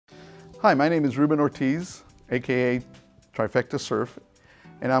Hi, my name is Ruben Ortiz, aka Trifecta Surf,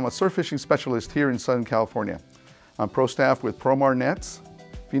 and I'm a surf fishing specialist here in Southern California. I'm pro staff with Promar nets,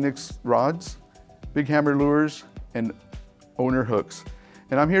 Phoenix rods, Big Hammer lures, and Owner hooks.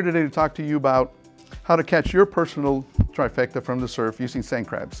 And I'm here today to talk to you about how to catch your personal trifecta from the surf using sand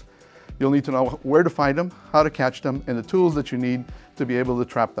crabs. You'll need to know where to find them, how to catch them, and the tools that you need to be able to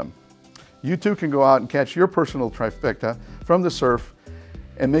trap them. You too can go out and catch your personal trifecta from the surf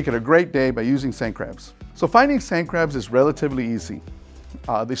and make it a great day by using sand crabs. So finding sand crabs is relatively easy.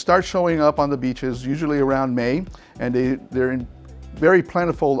 They start showing up on the beaches usually around May, and they're very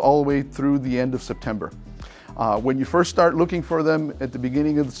plentiful all the way through the end of September. When you first start looking for them at the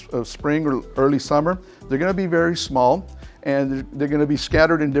beginning of spring or early summer, they're going to be very small and they're going to be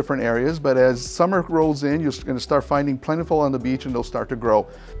scattered in different areas, but as summer rolls in, you're going to start finding plentiful on the beach and they'll start to grow.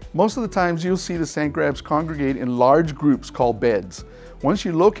 Most of the times you'll see the sand crabs congregate in large groups called beds. Once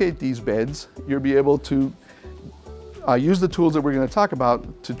you locate these beds, you'll be able to use the tools that we're going to talk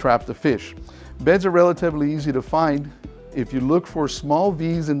about to trap the fish. Beds are relatively easy to find if you look for small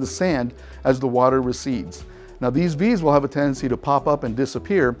V's in the sand as the water recedes. Now these V's will have a tendency to pop up and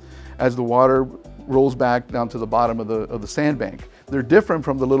disappear as the water rolls back down to the bottom of the sandbank. They're different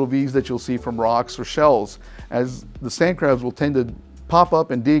from the little V's that you'll see from rocks or shells, as the sand crabs will tend to pop up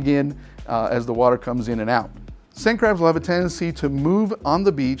and dig in as the water comes in and out. Sand crabs will have a tendency to move on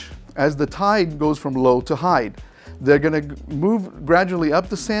the beach as the tide goes from low to high. They're going to move gradually up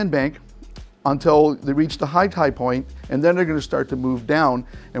the sandbank until they reach the high tide point, and then they're going to start to move down.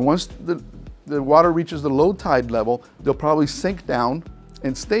 And once the water reaches the low tide level, they'll probably sink down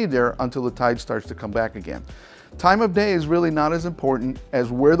and stay there until the tide starts to come back again. Time of day is really not as important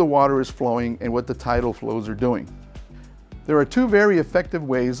as where the water is flowing and what the tidal flows are doing. There are two very effective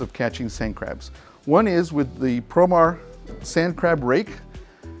ways of catching sand crabs. One is with the Promar sand crab rake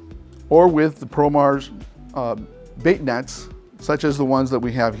or with the Promar's bait nets, such as the ones that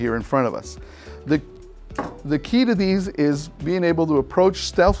we have here in front of us. The key to these is being able to approach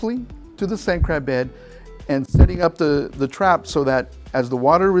stealthily to the sand crab bed and setting up the trap so that as the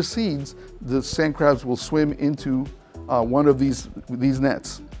water recedes, the sand crabs will swim into one of these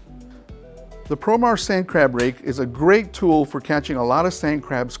nets. The Promar sand crab rake is a great tool for catching a lot of sand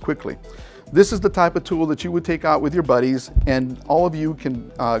crabs quickly. This is the type of tool that you would take out with your buddies, and all of you can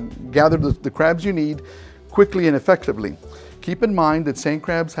gather the crabs you need quickly and effectively. Keep in mind that sand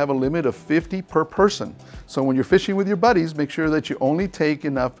crabs have a limit of 50 per person. So when you're fishing with your buddies, make sure that you only take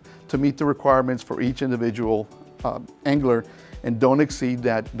enough to meet the requirements for each individual angler and don't exceed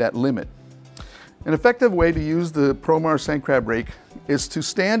that limit. An effective way to use the Promar sand crab rake is to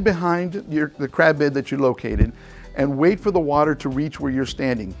stand behind the crab bed that you located and wait for the water to reach where you're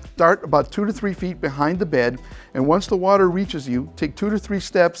standing. Start about 2 to 3 feet behind the bed, and once the water reaches you, take 2 to 3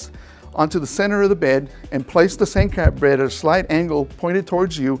 steps onto the center of the bed and place the sand crab bed at a slight angle pointed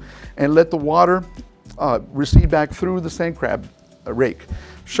towards you and let the water recede back through the sand crab rake.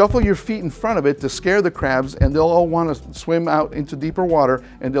 Shuffle your feet in front of it to scare the crabs, and they'll all want to swim out into deeper water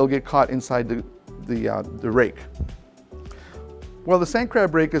and they'll get caught inside the rake. While the sand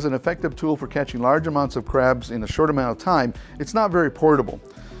crab rake is an effective tool for catching large amounts of crabs in a short amount of time, it's not very portable.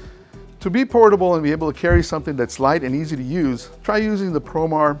 To be portable and be able to carry something that's light and easy to use, try using the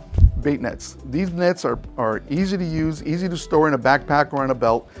Promar bait nets. These nets are easy to use, easy to store in a backpack or on a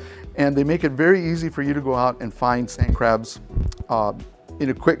belt, and they make it very easy for you to go out and find sand crabs in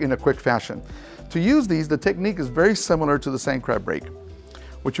a quick fashion. To use these, the technique is very similar to the sand crab rake.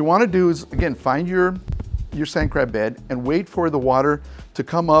 What you want to do is, again, find your sand crab bed and wait for the water to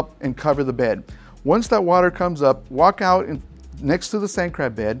come up and cover the bed. Once that water comes up, walk out next to the sand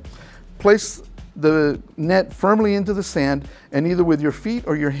crab bed, place the net firmly into the sand, and either with your feet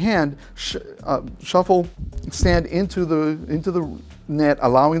or your hand shuffle sand into the net,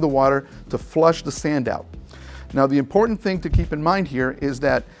 allowing the water to flush the sand out. Now the important thing to keep in mind here is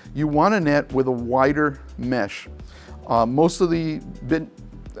that you want a net with a wider mesh. Most of the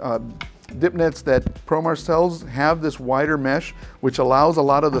dip nets that Promar sells have this wider mesh, which allows a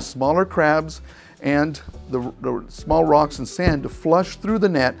lot of the smaller crabs and the small rocks and sand to flush through the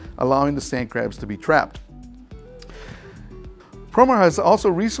net, allowing the sand crabs to be trapped. Promar has also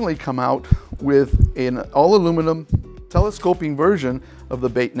recently come out with an all-aluminum telescoping version of the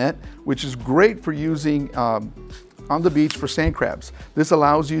bait net, which is great for using on the beach for sand crabs. This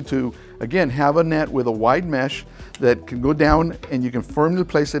allows you to, again, have a net with a wide mesh that can go down and you can firmly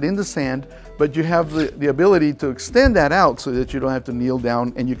place it in the sand, but you have the ability to extend that out so that you don't have to kneel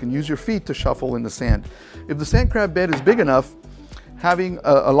down, and you can use your feet to shuffle in the sand. If the sand crab bed is big enough, having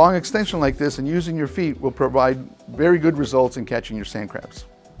a long extension like this and using your feet will provide very good results in catching your sand crabs.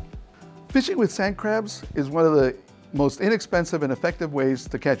 Fishing with sand crabs is one of the most inexpensive and effective ways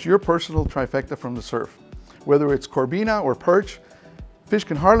to catch your personal trifecta from the surf. Whether it's corbina or perch, fish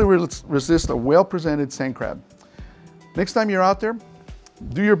can hardly resist a well-presented sand crab. Next time you're out there,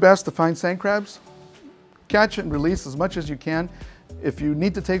 do your best to find sand crabs. Catch and release as much as you can. If you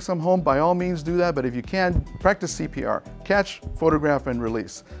need to take some home, by all means do that, but if you can, practice CPR. Catch, photograph, and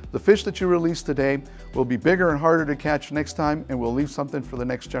release. The fish that you release today will be bigger and harder to catch next time, and will leave something for the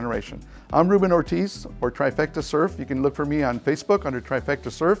next generation. I'm Ruben Ortiz, or Trifecta Surf. You can look for me on Facebook under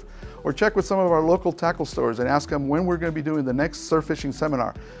Trifecta Surf, or check with some of our local tackle stores and ask them when we're going to be doing the next surf fishing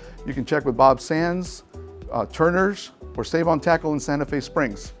seminar. You can check with Bob Sands, Turner's, or Save on Tackle in Santa Fe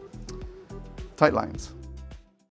Springs. Tight lines.